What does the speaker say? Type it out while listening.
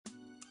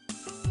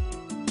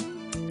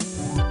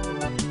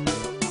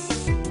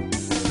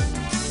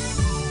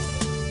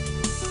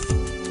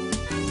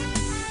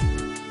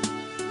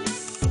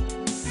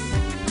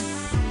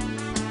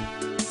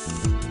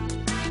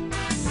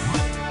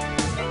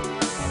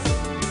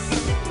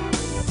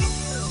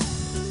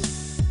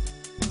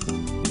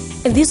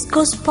And this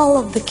gospel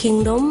of the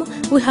kingdom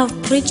we have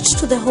preached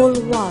to the whole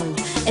world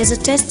as a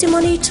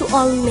testimony to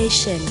all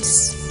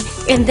nations.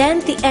 And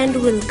then the end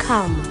will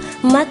come.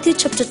 Matthew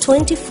chapter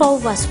 24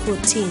 verse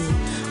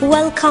 14.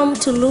 Welcome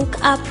to Look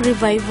Up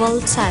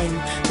Revival Time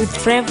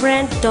with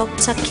Reverend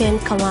Dr. Ken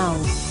Kamau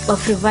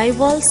of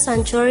Revival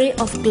Sanctuary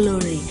of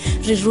Glory,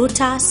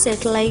 Riruta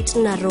Satellite,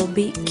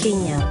 Nairobi,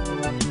 Kenya.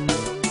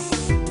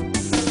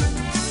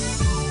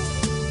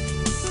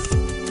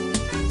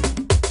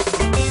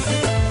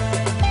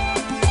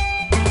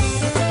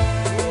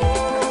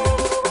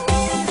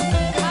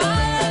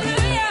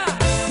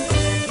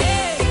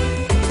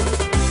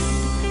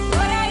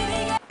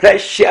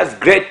 Precious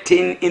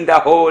greeting in the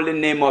holy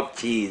name of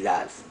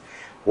Jesus.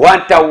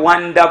 What a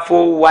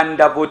wonderful,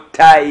 wonderful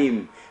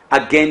time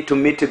again to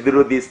meet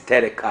through this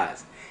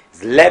telecast.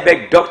 It's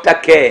Lebek Dr.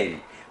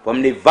 Ken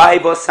from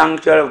Revival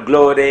Sanctuary of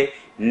Glory,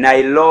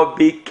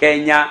 Nairobi,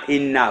 Kenya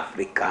in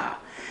Africa.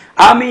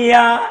 I'm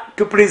here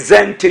to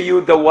present to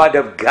you the word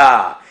of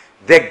God,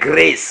 the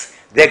grace,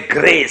 the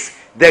grace,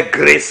 the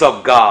grace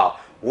of God.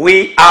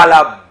 We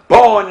are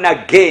born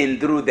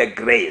again through the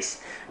grace.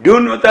 Do you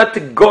know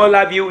that God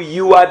loves you?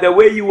 You are the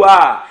way you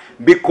are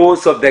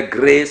because of the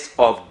grace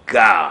of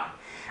God.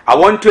 I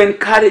want to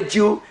encourage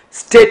you,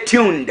 stay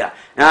tuned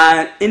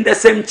in the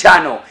same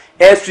channel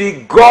as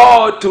we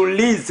go to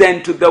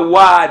listen to the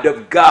word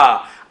of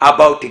God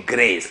about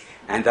grace.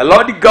 And the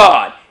Lord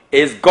God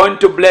is going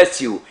to bless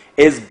you,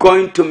 is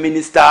going to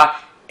minister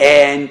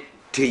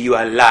into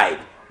your life.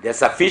 There's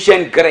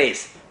sufficient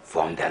grace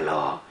from the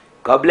Lord.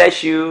 God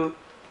bless you.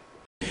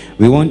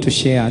 We want to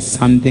share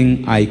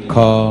something I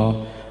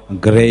call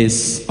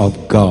grace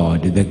of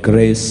God, the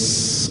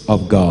grace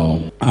of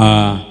God.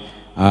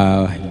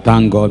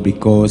 Thank God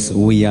because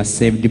we are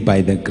saved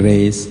by the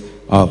grace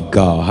of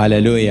God.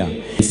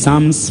 Hallelujah.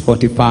 Psalms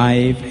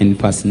 45 and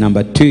verse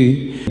number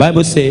 2,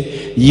 Bible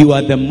says, you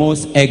are the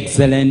most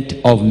excellent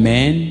of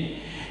men,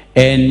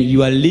 and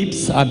your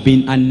lips have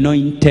been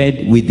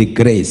anointed with the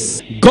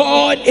grace.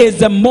 God is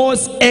the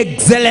most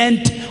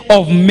excellent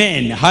of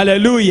men.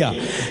 Hallelujah.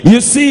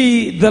 You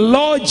see, the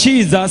Lord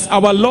Jesus,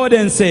 our Lord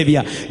and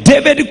Savior,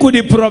 David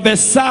could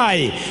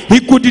prophesy. He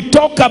could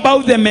talk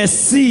about the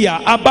Messiah,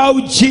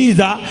 about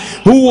Jesus,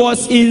 who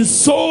was in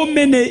so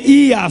many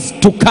years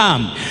to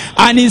come.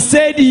 And he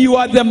said, you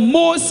are the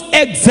most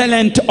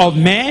excellent of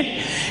men,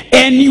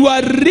 and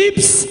your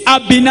lips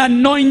have been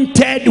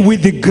anointed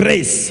with the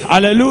grace.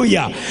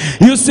 Hallelujah.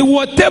 You see,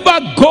 whatever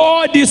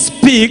God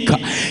speak,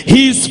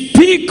 he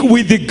speak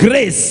with the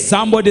grace.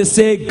 Somebody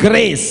say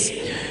grace.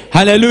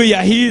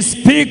 Hallelujah. He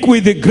speak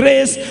with the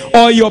grace,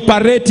 or you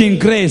operate in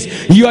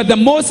grace. You are the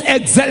most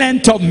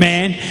excellent of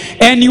men,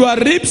 and your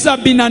lips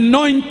have been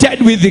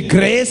anointed with the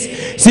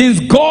grace, since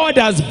God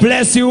has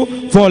blessed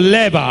you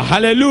forever.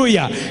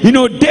 Hallelujah. You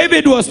know,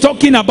 David was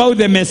talking about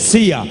the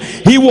Messiah.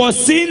 He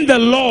was seeing the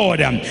Lord.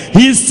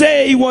 He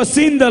said he was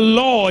seeing the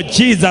Lord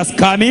Jesus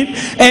coming,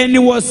 and he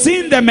was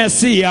seeing the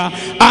Messiah,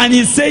 and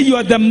he said, you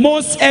are the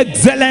most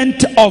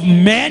excellent of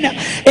men,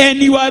 and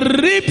your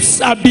lips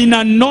have been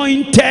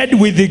anointed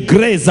with the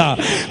grace.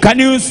 Can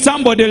you,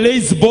 somebody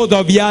raise both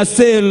of you,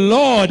 say,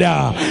 Lord,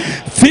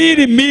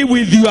 fill me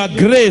with your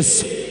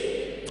grace.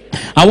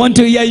 I want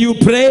to hear you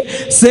pray.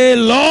 Say,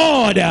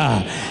 Lord,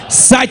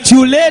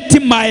 saturate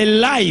my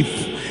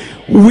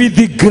life with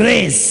the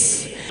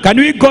grace. Can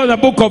we go to the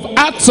book of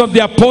Acts of the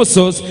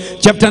Apostles,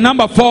 chapter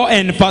number 4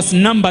 and verse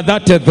number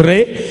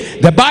 33?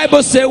 The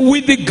Bible says,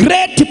 with the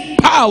great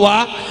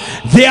power,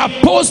 the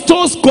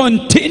apostles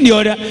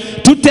continued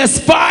to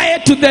testify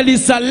to the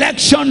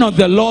resurrection of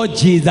the Lord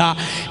Jesus,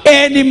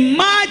 and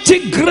much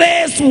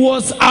grace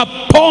was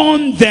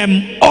upon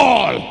them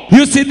all.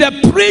 You see,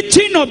 the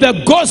preaching of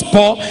the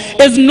gospel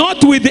is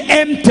not with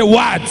empty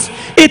words.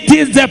 It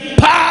is the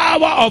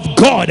power of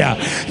God.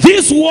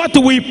 This is what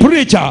we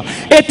preach.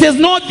 It is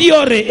not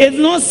theory. It's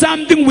not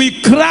something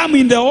we cram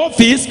in the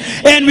office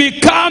and we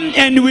come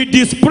and we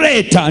display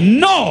it.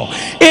 No,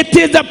 it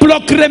is the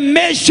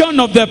proclamation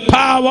of the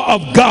power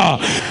of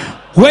God.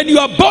 When you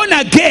are born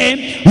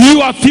again,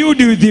 you are filled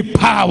with the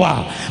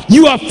power.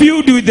 You are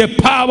filled with the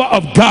power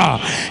of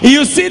God.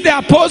 You see, the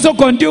apostle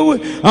continue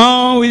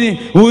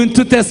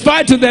to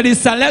testify to the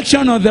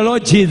resurrection of the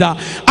Lord Jesus.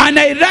 And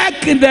I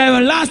like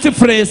the last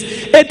phrase,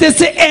 it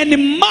is,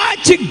 and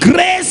much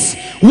grace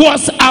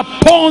was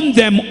upon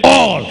them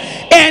all.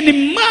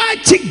 And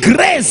much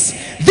grace.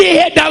 They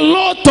had a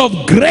lot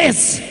of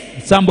grace.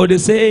 Somebody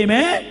say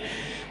amen.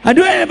 And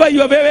whenever you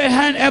have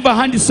ever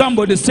heard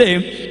somebody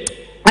say,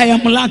 I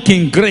am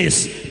lacking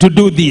grace to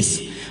do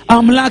this,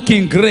 I'm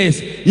lacking grace,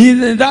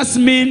 that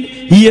means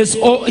he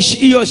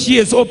or she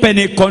is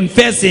openly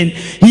confessing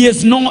he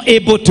is not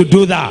able to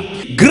do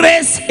that.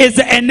 Grace is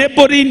the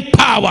enabling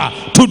power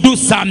to do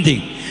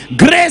something.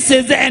 Grace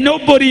is the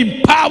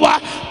enabling power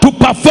to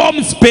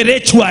perform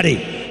spiritually.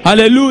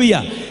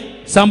 Hallelujah.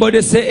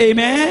 Somebody say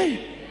amen.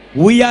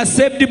 We are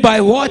saved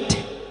by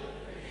what?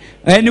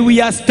 And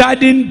we are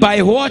studying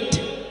by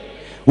what?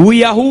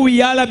 We are who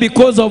we are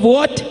because of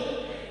what?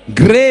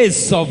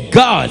 Grace of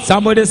God.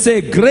 Somebody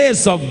say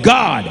grace of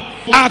God.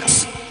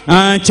 Acts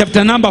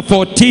chapter number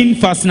 14,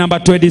 verse number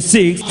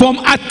 26. From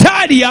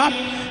Atalia,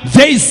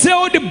 they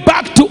sailed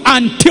back to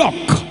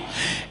Antioch,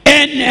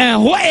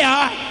 and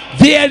where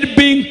they had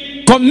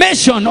been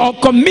commissioned or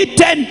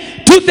committed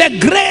to the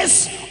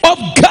grace of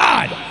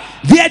God.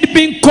 They had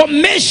been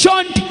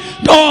commissioned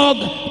or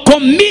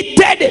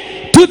committed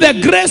to the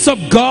grace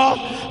of God,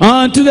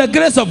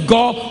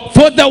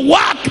 for the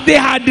work they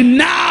had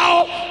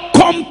now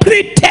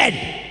completed.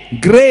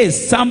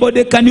 Grace.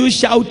 Somebody, can you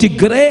shout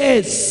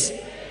grace?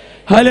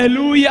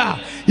 Hallelujah.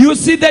 You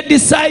see the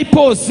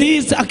disciples,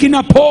 these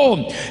Akina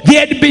Paul, they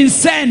had been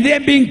sent, they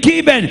had been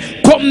given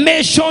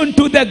commission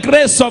to the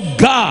grace of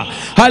God.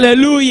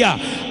 Hallelujah.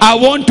 I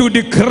want to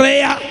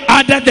declare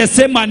under the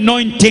same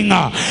anointing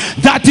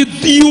that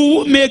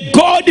you may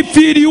God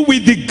fill you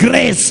with the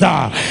grace.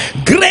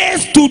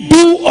 Grace to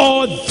do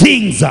all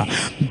things.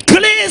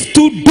 Grace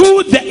to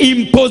do the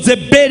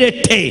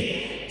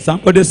impossibility.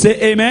 Somebody say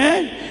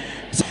amen.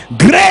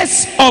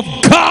 Grace of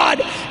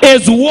God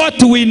is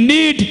what we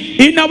need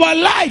in our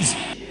lives.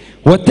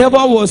 Whatever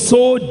was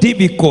so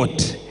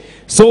difficult,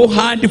 so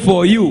hard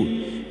for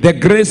you, the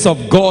grace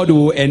of God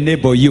will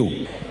enable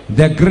you.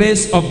 The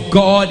grace of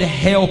God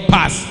help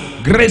us.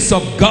 Grace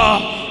of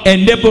God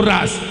enable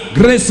us.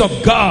 Grace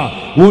of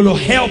God will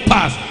help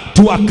us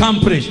to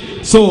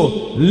accomplish.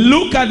 So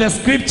look at the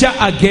scripture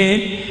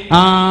again,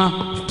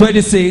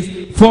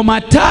 26. From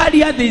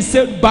Atalia they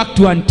sailed back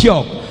to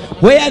Antioch,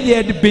 where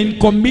they had been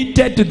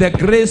committed to the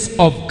grace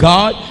of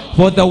God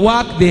for the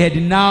work they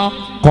had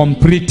now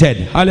completed.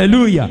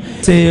 Hallelujah.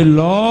 Say,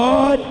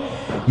 Lord,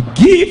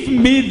 give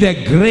me the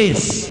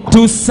grace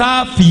to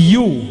serve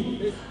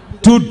you,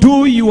 to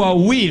do your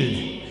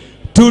will,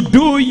 to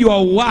do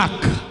your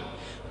work,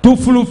 to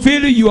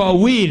fulfill your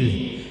will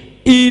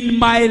in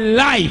my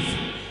life.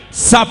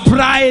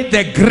 Supply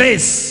the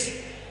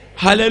grace.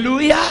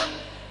 Hallelujah.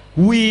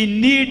 We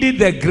need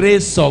the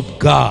grace of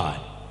God.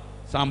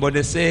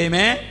 Somebody say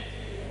amen.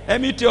 Let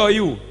me tell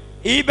you,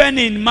 even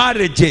in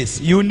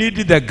marriages, you need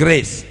the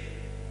grace.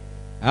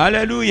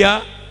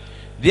 Hallelujah.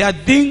 There are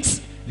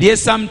things,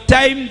 there's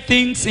sometimes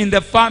things in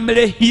the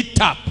family heat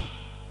up.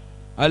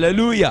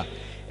 Hallelujah.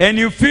 And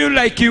you feel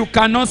like you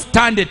cannot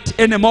stand it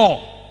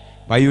anymore.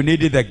 But you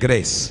need the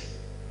grace.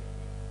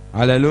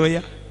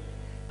 Hallelujah.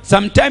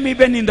 Sometimes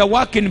even in the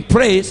working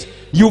place,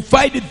 you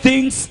find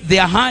things,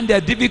 their hand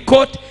are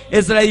difficult.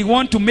 It's like you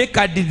want to make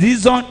a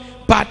decision.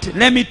 But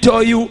let me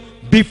tell you,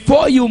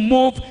 before you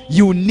move,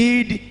 you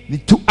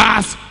need to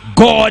ask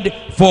God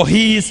for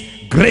his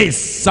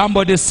grace.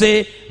 Somebody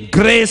say,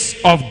 grace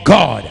of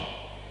God.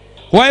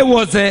 Why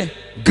was the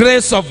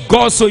grace of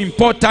God so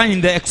important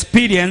in the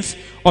experience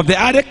of the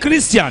other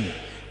Christian?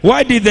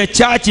 Why did the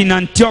church in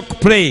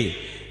Antioch pray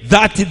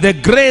that the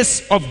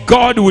grace of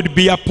God would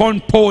be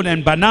upon Paul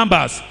and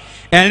Barnabas,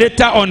 and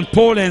later on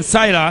Paul and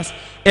Silas,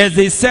 as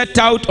they set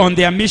out on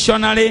their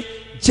missionary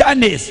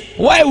journeys?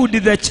 Why would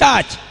the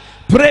church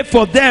pray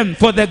for them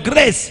for the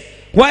grace?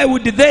 Why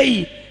would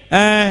they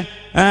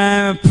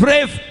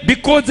pray?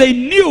 Because they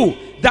knew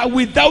that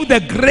without the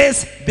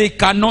grace they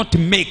cannot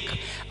make.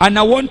 And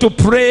I want to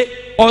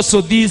pray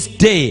also this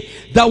day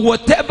that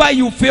whatever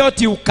you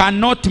felt you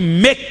cannot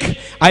make,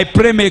 I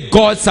pray may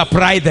God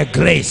supply the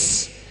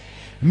grace.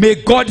 May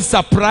God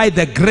supply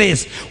the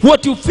grace.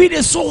 What you feel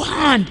is so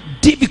hard,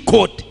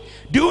 difficult.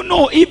 Do you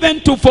know even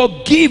to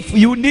forgive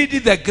you need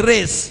the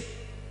grace?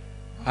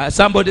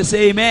 Somebody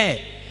say amen.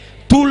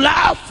 To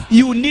love,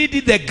 you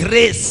need the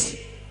grace.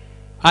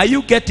 Are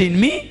you getting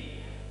me?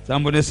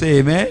 Somebody say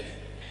amen.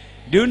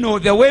 Do you know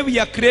the way we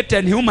are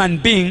created human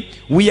being,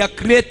 we are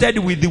created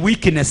with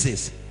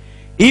weaknesses.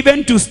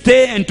 Even to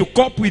stay and to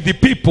cope with the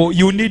people,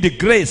 you need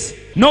grace.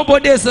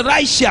 Nobody is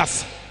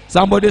righteous.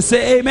 Somebody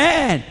say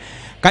amen.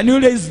 Can you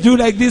let's do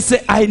like this?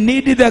 Say, I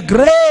need the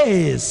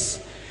grace.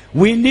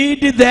 We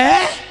need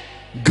the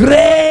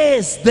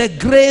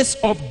grace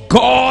of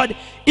God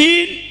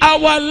in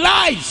our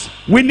lives.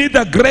 We need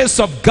the grace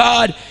of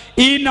God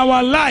in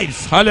our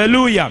lives.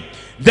 Hallelujah.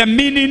 The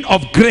meaning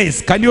of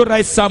grace. Can you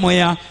write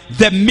somewhere?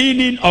 The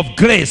meaning of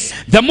grace.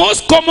 The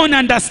most common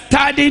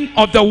understanding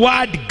of the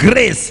word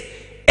grace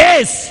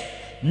is,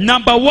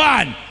 number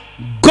one,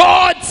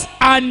 God's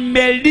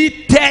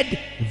unmerited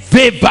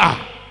favor.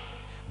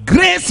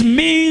 Grace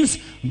means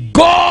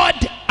God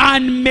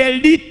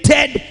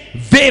unmerited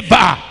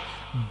favor.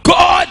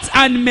 God's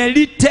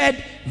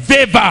unmerited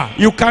favor.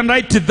 You can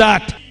write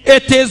that.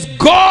 It is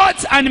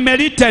God's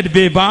unmerited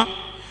favor.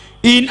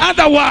 In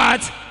other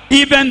words,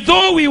 even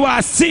though we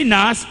were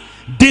sinners,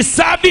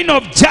 deserving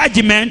of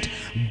judgment,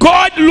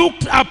 God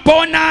looked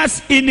upon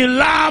us in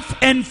love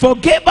and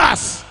forgave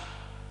us.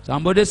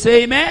 Somebody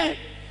say amen.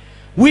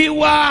 We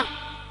were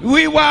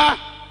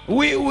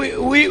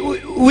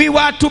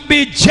to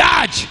be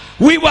judged.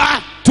 We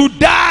were to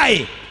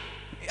die.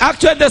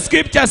 Actually, the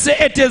scripture says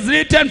it is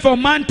written for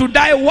man to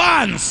die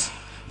once.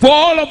 For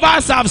all of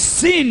us have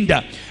sinned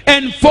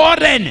and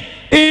fallen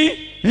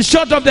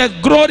short of the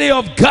glory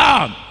of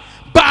God.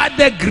 But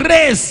the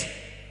grace,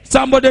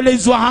 somebody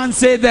raise your hand,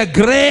 say the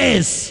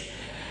grace.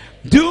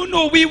 Do you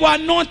know we were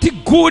not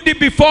good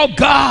before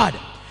God?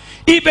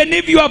 even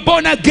if you are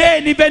born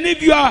again, even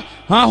if you are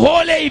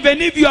holy,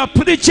 even if you are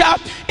preacher,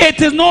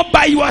 it is not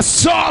by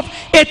yourself,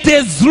 it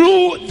is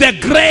through the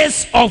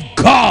grace of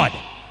God.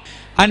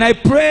 And I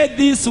pray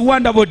this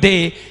wonderful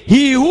day,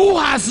 he who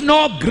has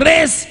no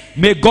grace,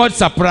 may God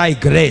supply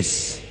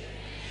grace.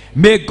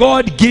 May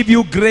God give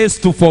you grace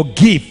to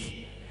forgive.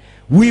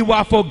 We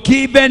were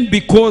forgiven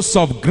because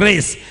of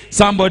grace.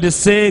 Somebody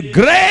say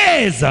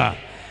grace.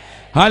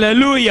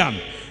 Hallelujah.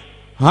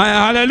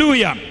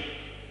 Hallelujah.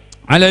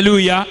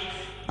 Hallelujah.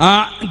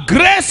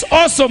 Grace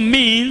also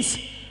means,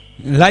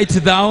 write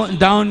it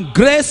down.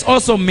 Grace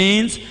also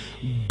means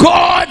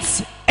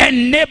God's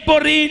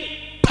enabling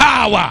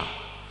power.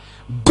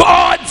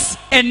 God's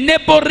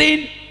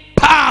enabling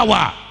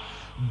power.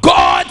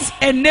 God's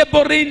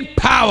enabling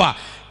power.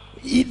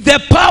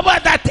 The power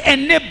that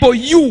enables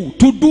you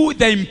to do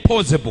the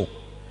impossible.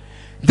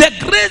 The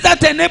grace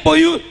that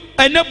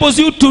enables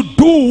you to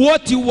do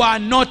what you are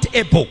not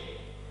able.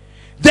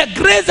 The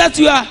grace that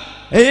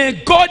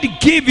God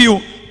give you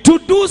to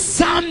do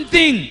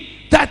something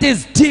that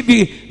is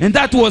difficult and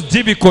that was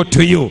difficult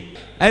to you.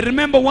 I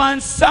remember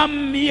once,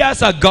 some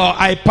years ago,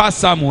 I passed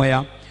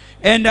somewhere,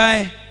 and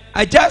I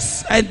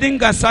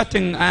think a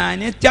certain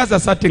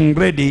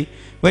lady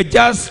were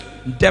just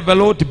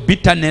developed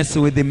bitterness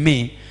with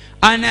me,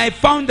 and I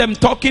found them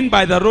talking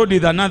by the road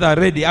with another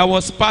lady. I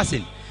was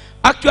passing.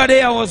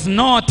 Actually, I was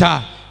not.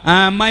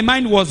 My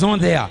mind was not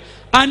there.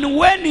 And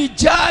when he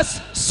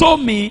just saw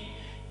me,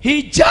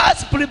 he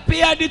just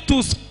prepared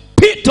to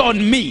spit on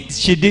me.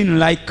 She didn't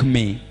like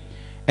me,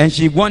 and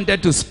she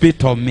wanted to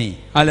spit on me.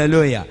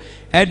 Hallelujah.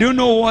 I don't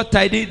know what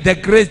I did. The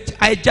grace,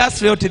 I just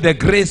felt the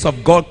grace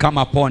of God come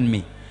upon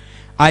me.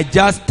 I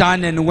just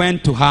turned and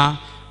went to her,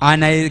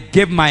 and I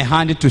gave my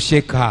hand to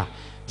shake her.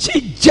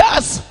 She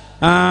just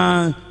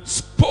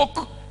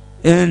spoke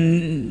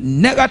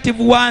in negative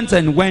words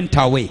and went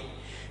away.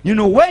 You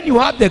know, when you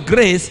have the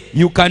grace,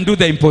 you can do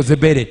the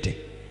impossibility.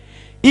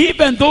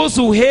 Even those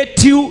who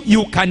hate you,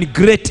 you can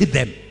greet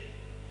them.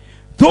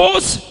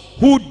 Those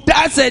who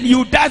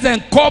you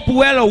doesn't cope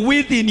well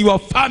with in your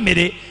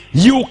family,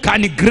 you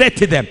can greet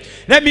them.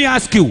 Let me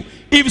ask you,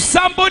 if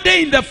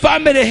somebody in the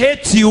family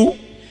hates you,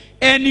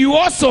 and you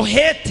also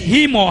hate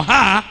him or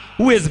her,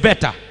 who is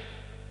better?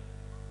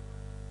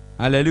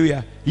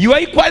 Hallelujah. You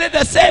are equally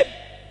the same.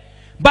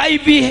 But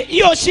if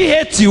he or she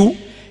hates you,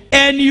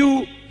 and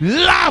you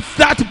love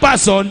that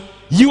person,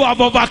 you have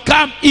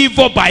overcome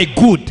evil by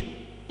good.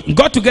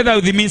 Go together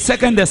with me,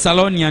 2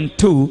 Thessalonians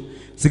 2,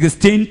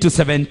 16 to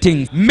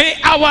 17. May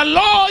our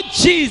Lord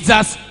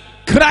Jesus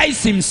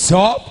Christ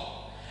himself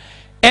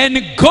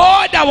and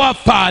God our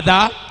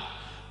Father,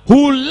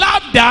 who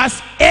loved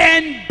us,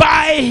 and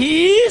by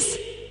his,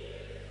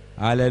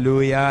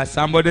 hallelujah,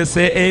 somebody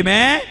say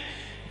amen.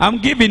 I'm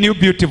giving you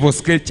beautiful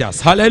scriptures.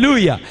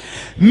 Hallelujah.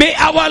 May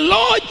our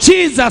Lord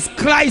Jesus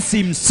Christ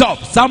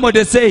himself,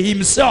 somebody say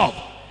himself,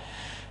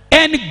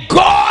 and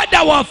God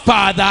our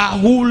Father,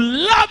 who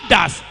loved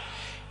us,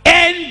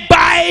 and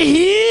by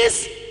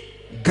his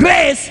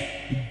grace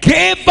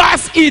gave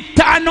us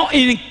eternal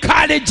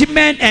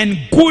encouragement and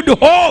good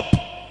hope.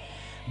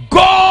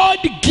 God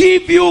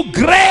give you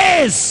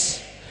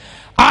grace.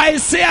 I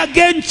say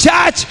again,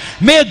 church,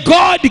 may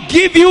God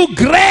give you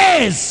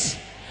grace.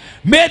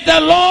 May the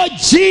Lord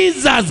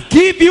Jesus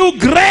give you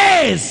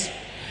grace.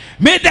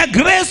 May the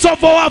grace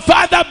of our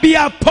Father be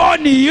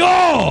upon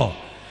you.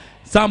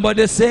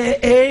 Somebody say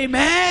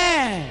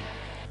amen.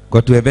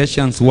 Go to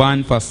Ephesians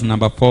 1 verse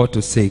number 4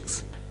 to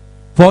 6.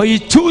 For he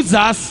chose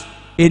us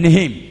in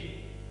him.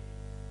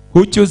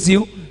 Who chose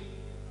you?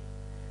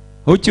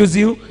 Who chose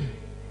you?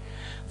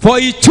 For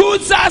he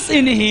chose us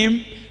in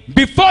him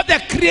before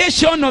the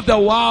creation of the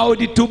world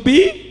to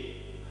be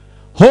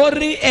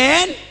holy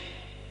and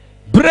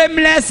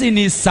blameless in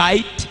his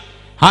sight.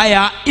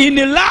 Higher in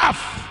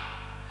love,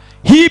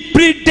 he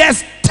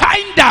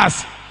predestined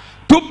us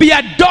to be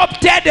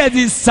adopted as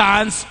his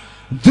sons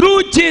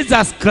through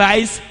Jesus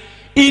Christ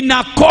in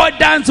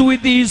accordance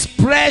with his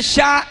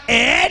pressure,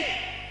 and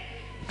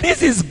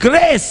this is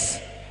grace.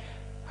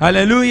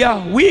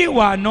 Hallelujah. We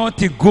were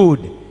not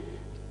good.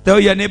 Tell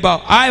your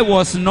neighbor, I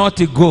was not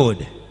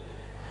good.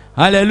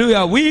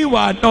 Hallelujah. We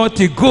were not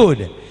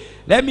good.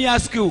 Let me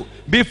ask you,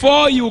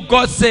 before you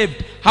got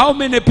saved, how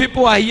many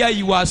people are here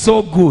you are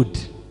so good?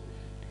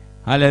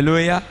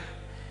 Hallelujah.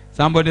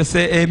 Somebody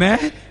say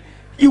amen.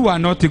 You are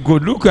not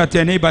good. Look at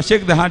your neighbor.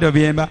 Shake the hand of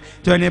your neighbor.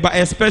 To your neighbor,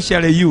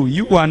 especially you.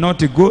 You are not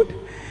good.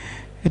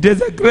 It is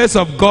the grace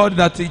of God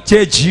that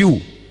changed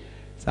you.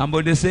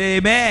 Somebody say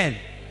amen.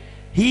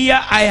 Here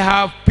I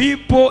have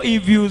people,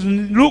 if you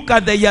look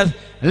at the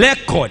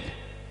record,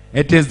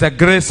 it is the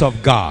grace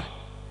of God.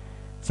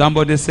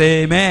 Somebody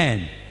say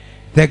amen.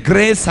 The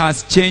grace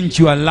has changed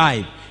your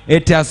life.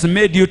 It has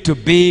made you to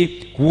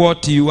be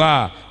what you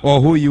are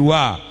or who you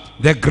are.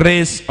 The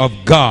grace of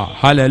God.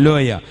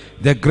 Hallelujah.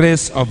 The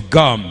grace of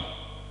God.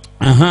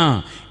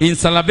 In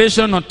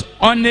salvation, not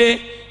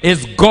only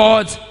is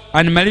God's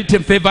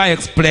unmerited favor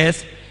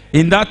expressed,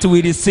 in that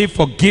we receive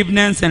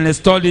forgiveness and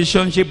restored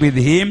relationship with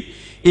him,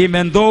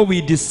 even though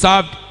we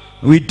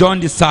don't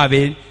deserve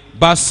it.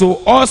 but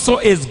so also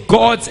is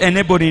God's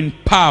enabling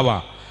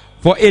power.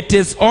 For it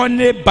is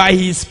only by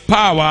his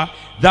power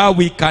that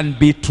we can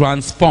be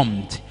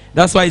transformed.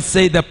 That's why I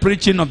say the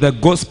preaching of the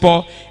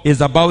gospel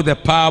is about the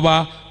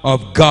power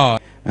of God.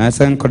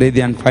 2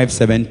 Corinthians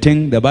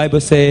 5:17, the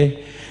Bible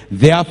says,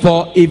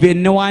 therefore, if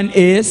anyone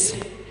is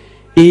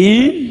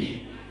in,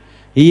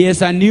 he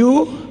is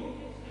anew,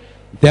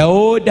 the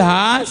old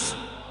has,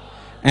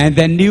 and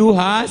the new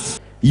has.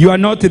 You are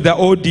not the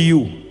old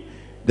you.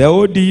 The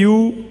old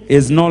you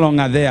is no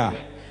longer there.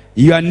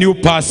 You are a new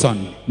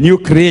person, new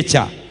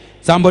creature.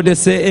 Somebody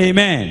say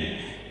amen.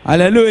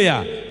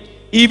 Hallelujah.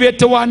 If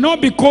it were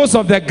not because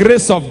of the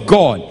grace of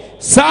God,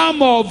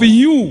 some of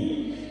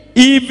you,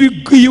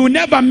 if you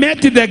never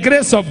met the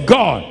grace of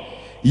God,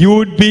 you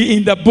would be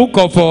in the book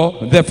of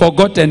the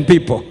forgotten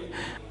people.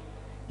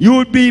 You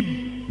would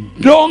be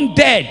long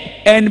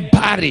dead and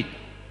buried.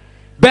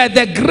 But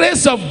the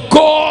grace of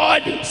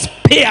God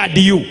spared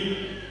you.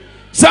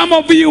 Some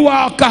of you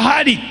are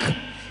alcoholic.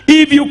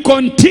 If you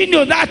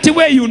continue that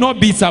way, you will not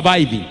be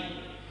surviving.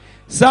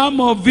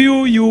 Some of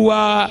you, you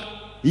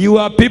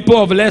are people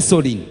of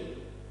wrestling.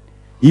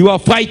 You are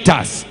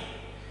fighters.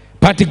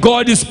 But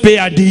God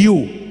spared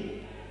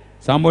you.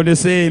 Somebody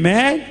say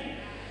amen.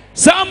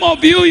 Some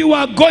of you, you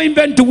are going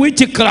into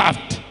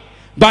witchcraft.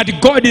 But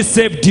God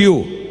saved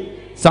you.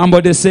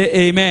 Somebody say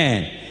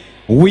amen.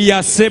 We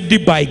are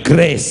saved by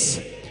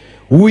grace.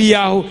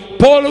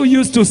 Paul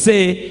used to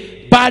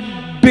say, but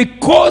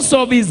because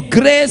of his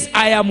grace,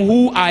 I am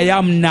who I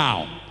am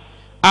now.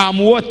 I'm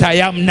what I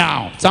am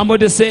now.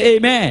 Somebody say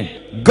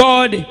amen.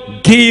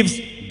 God gives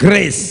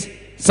grace.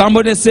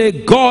 Somebody say,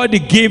 God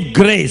give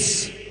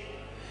grace.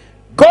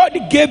 God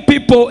gave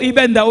people,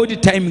 even the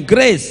old time,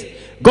 grace.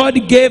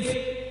 God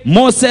gave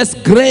Moses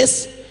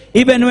grace.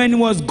 Even when he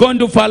was gone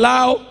to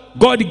Pharaoh,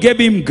 God gave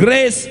him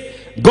grace.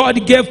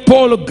 God gave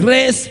Paul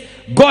grace.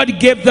 God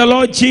gave the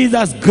Lord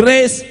Jesus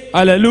grace.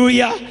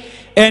 Hallelujah.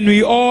 And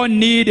we all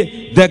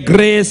need the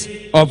grace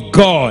of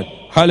God.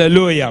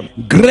 Hallelujah.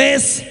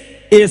 Grace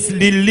is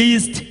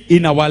released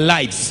in our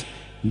lives.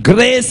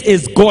 Grace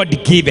is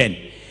God-given.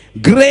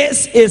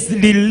 Grace is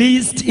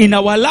released in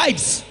our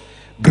lives.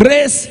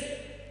 Grace,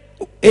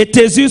 it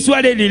is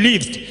usually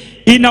released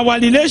in our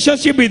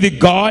relationship with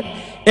God.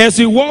 As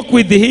we walk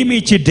with him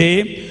each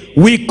day,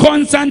 we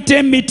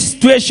constantly meet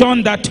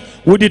situations that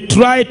would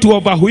try to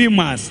overwhelm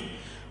us.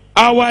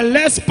 Our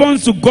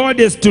response to God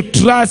is to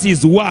trust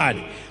his word.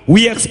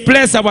 We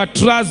express our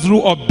trust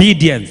through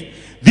obedience.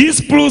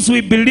 This proves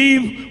we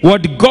believe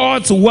what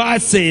God's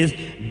word says,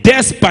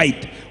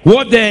 despite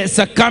what the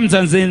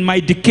circumstances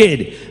might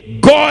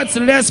dictate. God's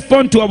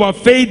response to our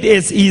faith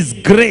is his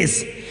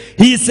grace.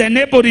 His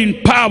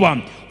enabling power,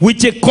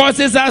 which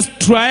causes us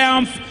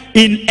triumph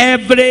in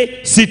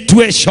every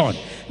situation.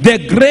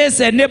 The grace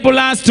enables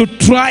us to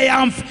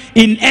triumph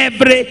in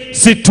every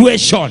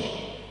situation.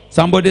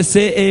 Somebody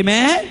say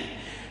amen.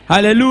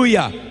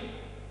 Hallelujah.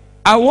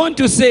 I want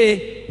to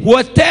say,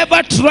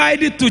 whatever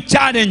tried to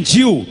challenge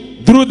you,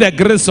 through the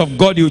grace of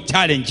God, you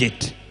challenge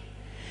it.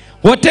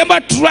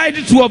 Whatever tried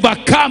to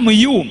overcome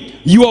you,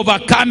 you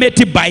overcome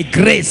it by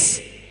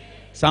grace.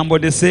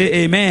 Somebody say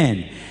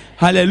amen.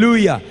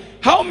 Hallelujah.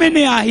 How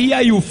many are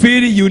here you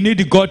feel you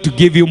need God to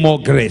give you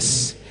more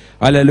grace?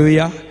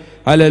 Hallelujah.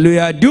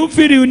 Hallelujah. Do you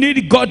feel you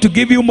need God to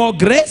give you more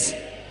grace?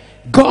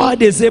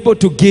 God is able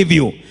to give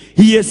you.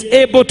 He is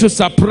able to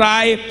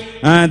supply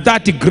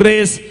that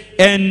grace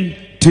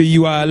into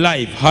your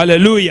life.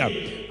 Hallelujah.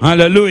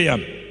 Hallelujah.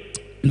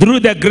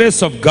 Through the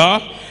grace of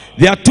God,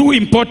 there are two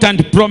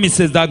important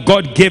promises that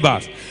God gave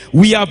us.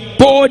 We have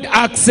bold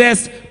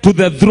access to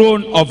the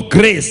throne of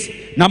grace.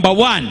 Number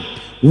one,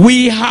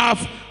 we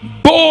have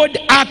bold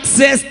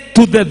access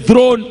to the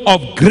throne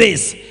of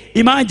grace.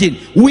 Imagine,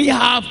 we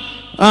have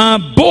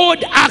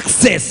bold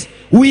access.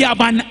 We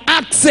have an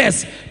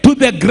access to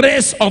the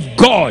grace of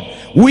God.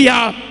 We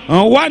are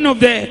one of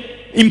the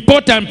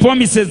important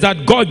promises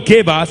that God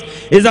gave us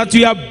is that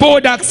we have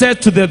bold access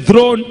to the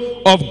throne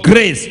of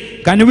grace.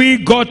 Can we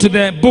go to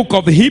the book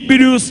of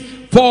Hebrews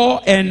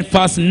 4 and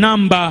verse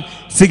number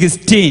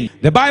 16?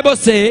 The Bible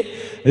says,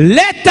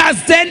 let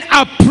us then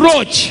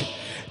approach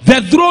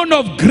the throne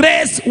of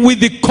grace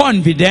with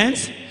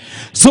confidence,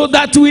 so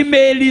that we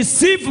may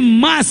receive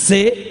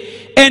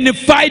mercy and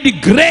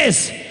find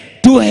grace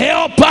to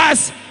help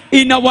us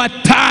in our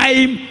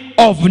time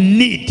of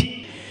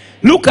need.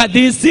 Look at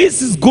this.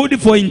 This is good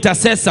for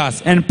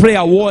intercessors and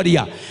prayer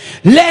warrior.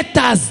 Let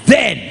us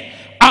then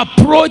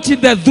approach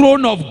the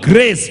throne of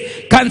grace.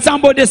 Can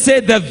somebody say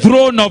the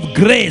throne of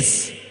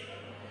grace?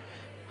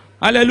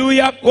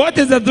 Hallelujah. What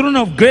is the throne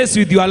of grace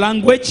with your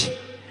language?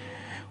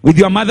 With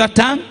your mother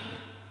tongue?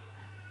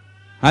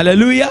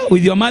 Hallelujah.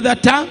 With your mother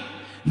tongue?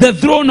 The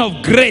throne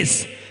of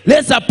grace.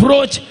 Let's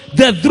approach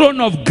the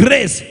throne of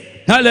grace.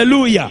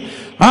 Hallelujah.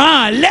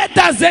 Let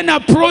us then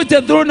approach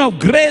the throne of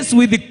grace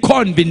with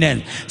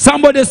confidence.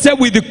 Somebody say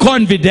with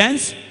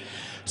confidence.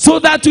 So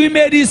that we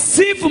may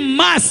receive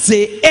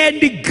mercy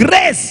and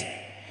grace.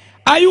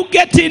 Are you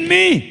getting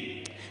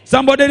me?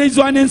 Somebody raise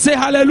one and say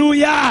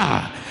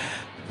hallelujah.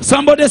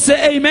 Somebody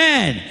say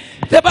amen.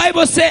 The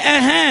Bible says,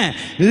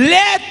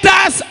 let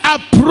us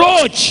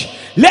approach.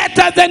 Let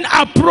us then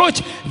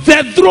approach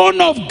the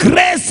throne of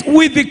grace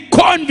with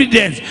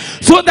confidence,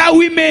 so that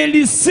we may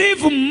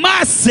receive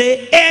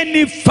mercy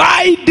and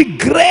find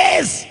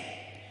grace.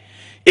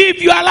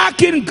 If you are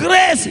lacking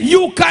grace,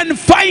 you can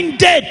find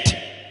it.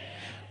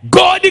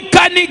 God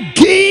can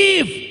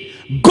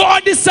give.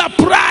 God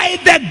supply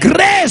the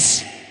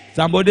grace.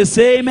 Somebody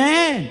say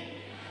amen.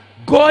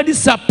 God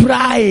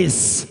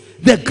supplies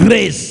the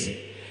grace.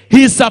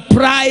 He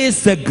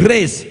supplies the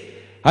grace.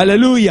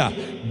 Hallelujah.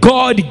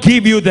 God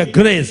give you the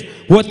grace.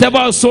 Whatever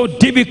is so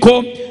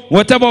difficult,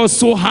 whatever is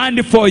so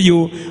hard for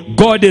you,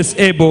 God is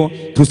able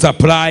to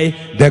supply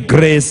the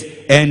grace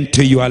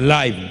into your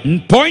life.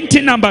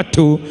 Point number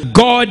 2,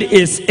 God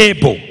is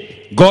able.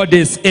 God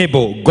is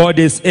able. God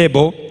is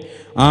able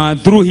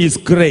through his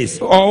grace.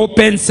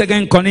 Open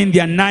 2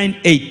 Corinthians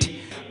 9:8.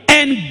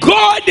 And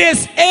God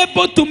is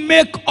able to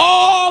make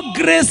all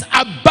grace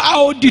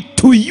abound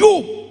to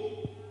you.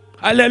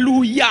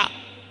 Hallelujah.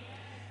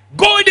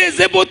 God is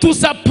able to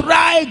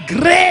supply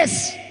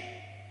grace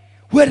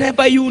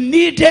wherever you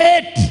need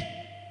it.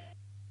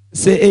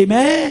 Say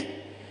amen.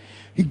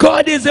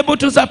 God is able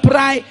to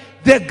supply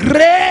the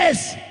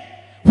grace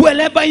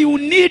wherever you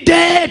need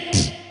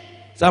it.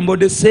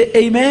 Somebody say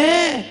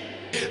amen.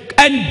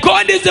 And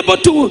God is able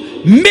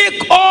to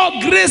make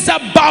all grace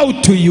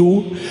abound to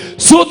you,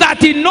 so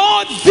that in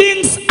all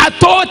things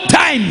at all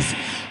times,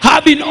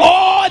 having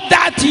all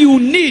that you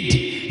need,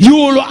 you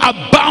will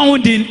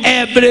abound in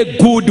every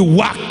good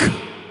work.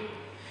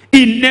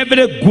 In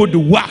every good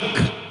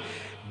work.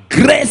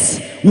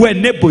 Grace will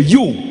enable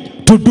you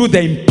to do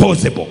the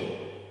impossible.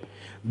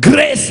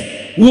 Grace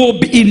will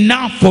be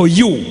enough for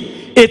you.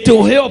 It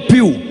will help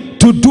you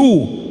to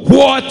do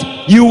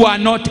what you are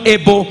not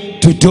able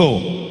to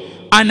do.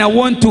 And I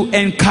want to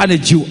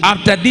encourage you,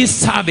 after this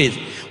service,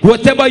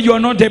 whatever you are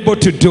not able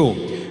to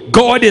do,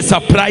 God is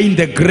supplying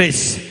the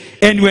grace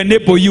and will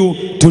enable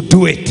you to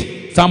do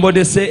it.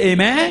 Somebody say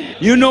amen.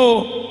 You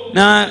know,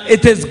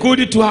 it is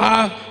good to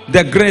have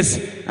the grace.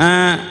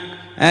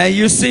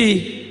 You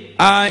see,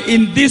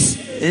 in this,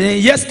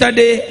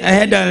 yesterday I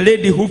had a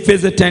lady who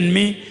visited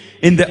me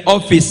in the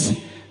office.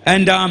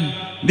 And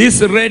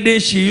this lady,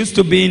 she used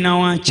to be in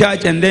our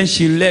church, and then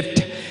she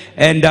left.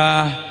 And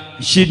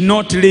she did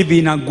not live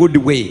in a good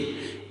way.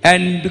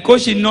 And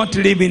because she did not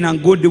live in a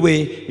good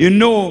way, you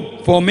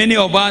know, for many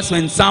of us,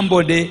 when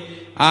somebody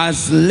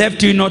has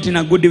left you not in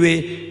a good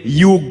way,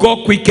 you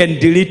go quick and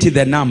delete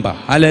the number.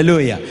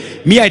 Hallelujah.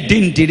 Me, I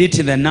didn't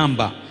delete the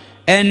number.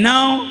 And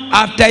now,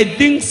 after I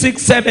think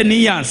 6-7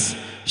 years,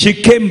 she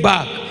came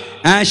back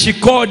and she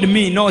called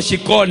me. No, she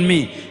called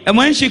me. And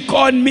when she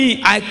called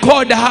me, I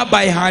called her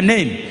by her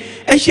name.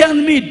 And she asked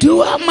me, do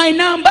you have my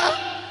number?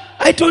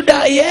 I told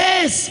her,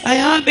 yes, I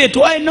have it.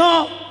 Why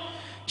not?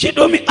 She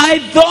told me, I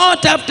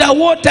thought after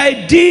what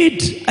I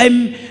did,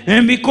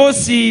 and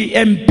because he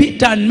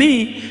embittered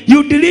me,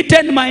 you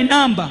deleted my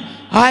number.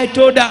 I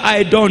told her,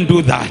 I don't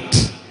do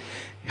that.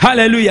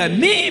 Hallelujah.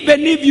 Me,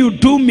 even if you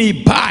do me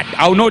bad,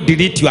 I will not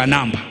delete your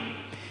number.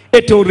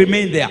 It will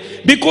remain there.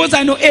 Because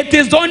I know it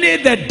is only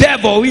the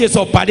devil who is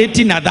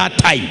operating at that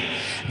time.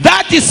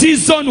 That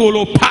season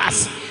will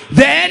pass.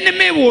 The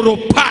enemy will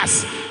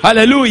pass.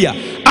 Hallelujah.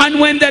 And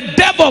when the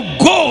devil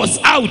goes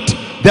out,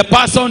 the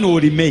person will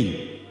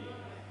remain.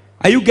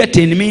 Are you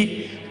getting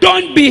me?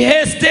 Don't be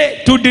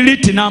hasty to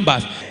delete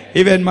numbers.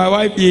 Even my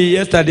wife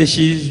yesterday,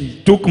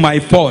 she took my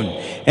phone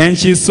and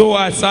she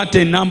saw a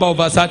certain number of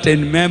a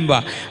certain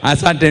member,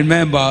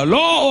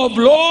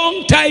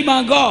 long time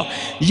ago.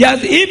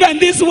 Yes, even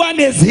this one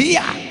is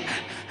here.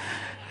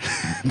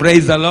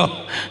 Praise the Lord.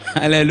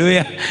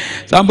 Hallelujah.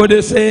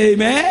 Somebody say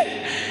amen.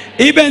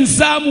 Even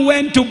some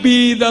went to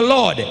be the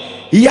Lord.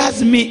 He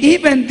asked me,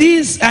 even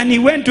this, and he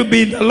went to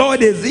be the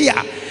Lord is here.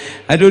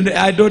 I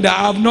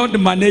have not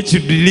managed to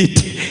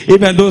delete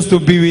even those to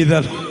be with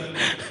the Lord.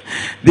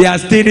 They are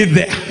still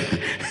there.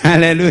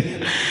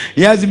 Hallelujah.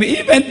 He asked me,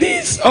 even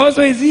this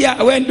also is here.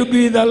 I went to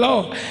be with the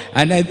Lord.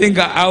 And I think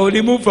I will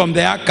remove from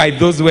the archive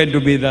those who went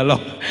to be the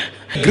Lord.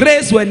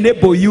 Grace will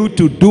enable you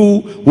to do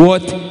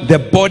what the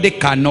body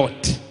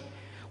cannot.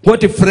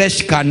 What the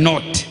flesh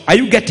cannot. Are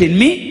you getting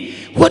me?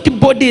 What the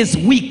body is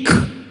weak.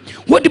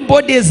 What the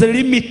body is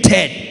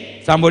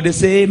limited. Somebody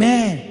say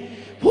amen.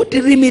 What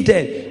is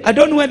limited? I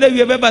don't know whether you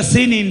have ever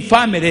seen in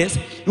families,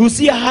 you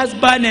see a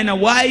husband and a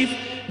wife,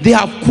 they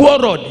have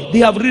quarreled. They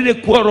have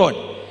really quarreled.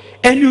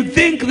 And you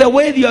think the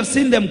way you have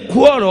seen them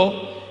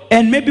quarrel,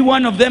 and maybe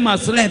one of them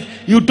has left,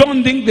 you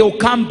don't think they will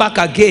come back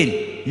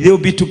again. They will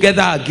be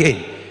together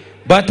again.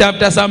 But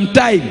after some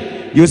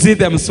time, you see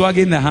them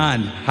swagging the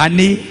hand.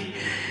 Honey,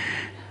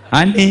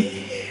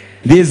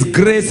 there's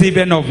grace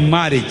even of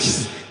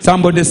marriage.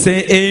 Somebody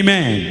say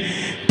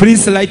amen.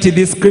 Please light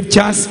these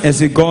scriptures as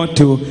we go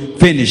to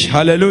finish.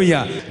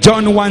 Hallelujah.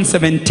 John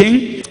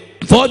 1:17.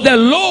 For the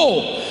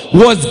law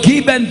was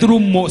given through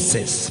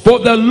Moses. For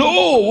the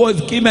law was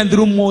given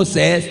through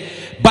Moses.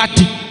 But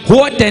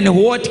what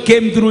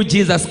came through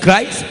Jesus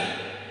Christ?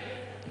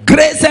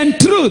 Grace and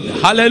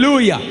truth.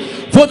 Hallelujah.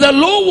 For the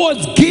law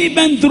was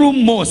given through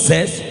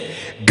Moses,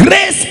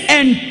 grace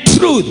and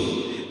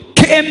truth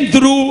came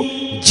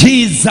through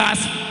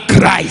Jesus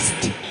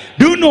Christ.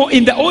 Do you know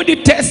in the Old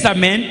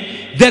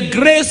Testament, the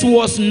grace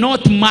was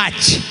not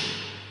much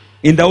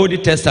in the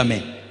Old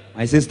Testament?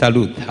 My sister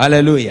Ruth,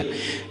 hallelujah.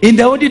 In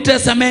the Old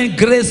Testament,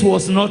 grace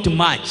was not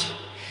much.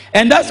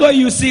 And that's why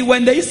you see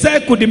when the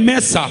Israel could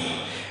mess up,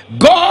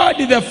 God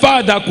the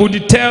Father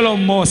could tell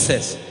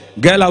Moses,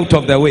 get out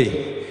of the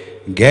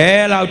way.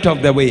 Get out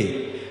of the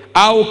way.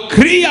 I'll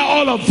clear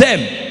all of them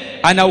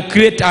and I'll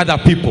create other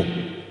people.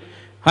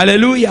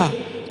 Hallelujah.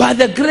 By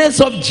the grace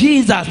of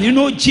Jesus, you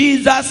know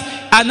Jesus,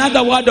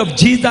 another word of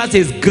Jesus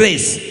is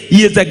grace.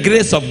 He is the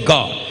grace of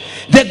God.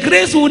 The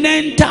grace will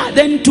enter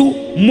then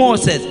to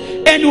Moses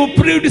and will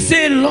pray to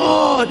say,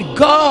 Lord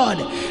God.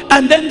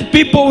 And then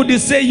people would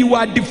say you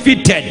are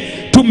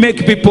defeated to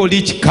make people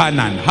reach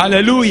Canaan.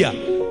 Hallelujah.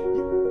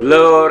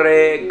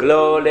 Glory,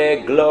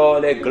 glory,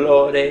 glory,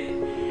 glory.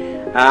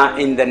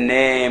 In the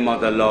name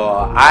of the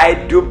Lord.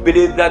 I do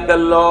believe that the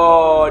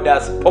Lord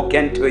has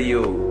spoken to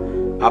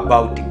you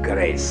about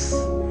grace.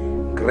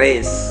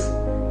 Grace.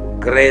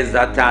 Grace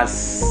that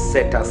has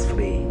set us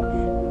free.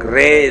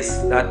 Grace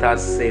that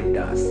has saved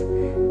us.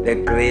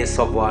 The grace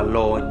of our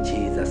Lord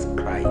Jesus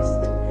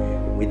Christ.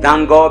 We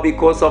thank God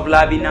because of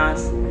loving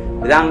us.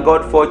 We thank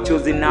God for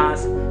choosing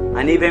us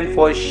and even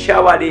for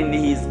showering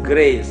His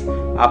grace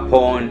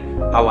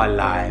upon our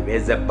life.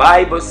 As the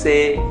Bible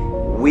says,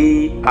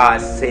 we are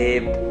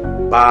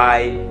saved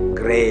by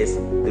grace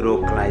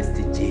through Christ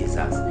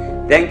Jesus.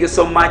 Thank you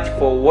so much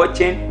for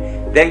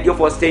watching. Thank you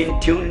for staying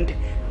tuned.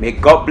 May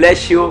God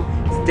bless you.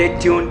 Stay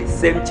tuned,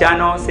 same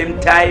channel, same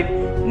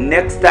time,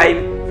 next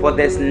time for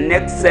this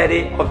next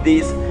series of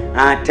these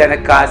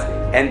telecasts,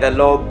 and the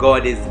Lord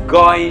God is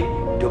going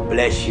to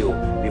bless you.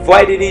 Before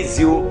I release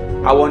you,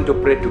 I want to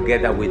pray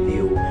together with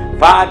you.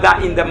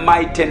 Father, in the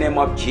mighty name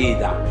of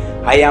Jesus,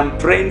 I am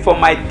praying for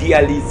my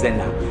dear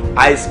listener.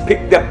 I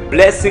speak the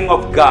blessing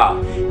of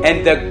God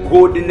and the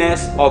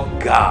goodness of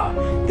God.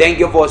 Thank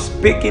you for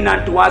speaking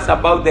unto us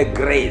about the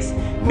grace.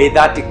 May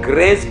that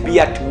grace be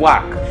at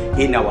work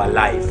in our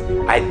life.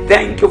 I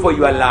thank you for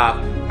your love.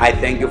 I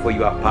thank you for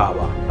your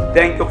power.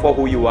 Thank you for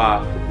who you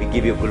are. We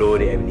give you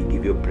glory and we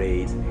give you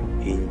praise.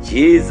 In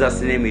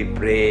Jesus' name we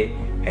pray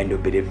and we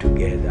believe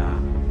together.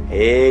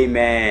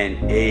 Amen,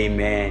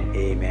 amen,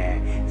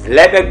 amen. It's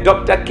Reverend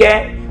Dr.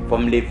 K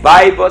from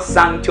Revival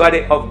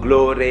Sanctuary of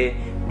Glory,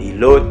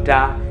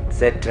 Nilota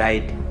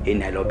Satellite in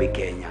Nairobi,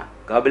 Kenya.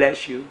 God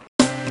bless you.